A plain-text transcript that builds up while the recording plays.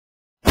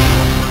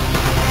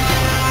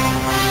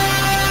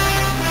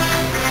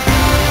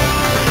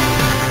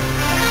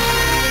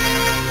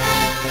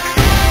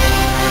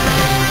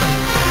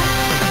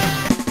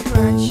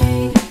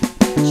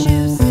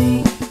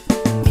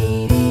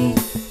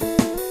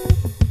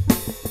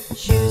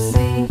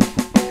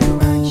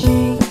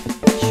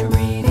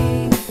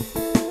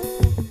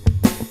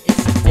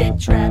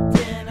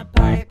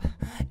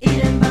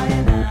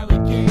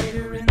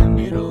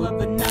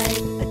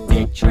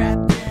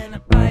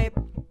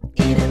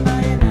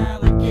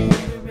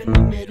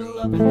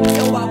Yo,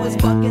 I was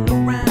fucking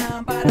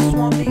around by the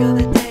swamp the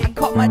other day. I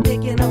caught my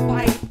dick in a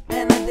pipe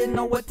and I didn't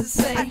know what to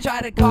say. I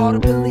tried to call the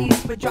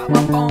police but dropped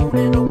my phone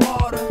in the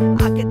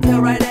water. I could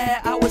tell right there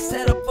I was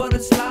set up for the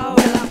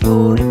slaughter. Well, I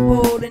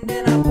pulled and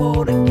then I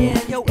pulled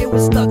again. Yo, it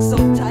was stuck so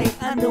tight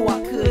I knew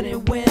I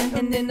couldn't win.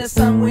 And then the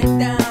sun went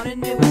down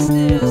and it was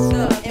still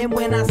stuck. And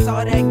when I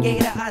saw that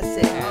gator I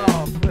said,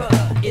 oh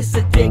bruh, it's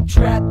a dick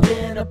trapped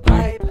in a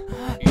pipe,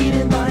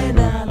 eaten by an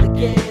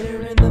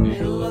alligator in the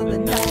middle of the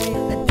night.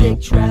 A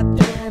dick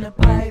trapped in a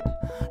pipe.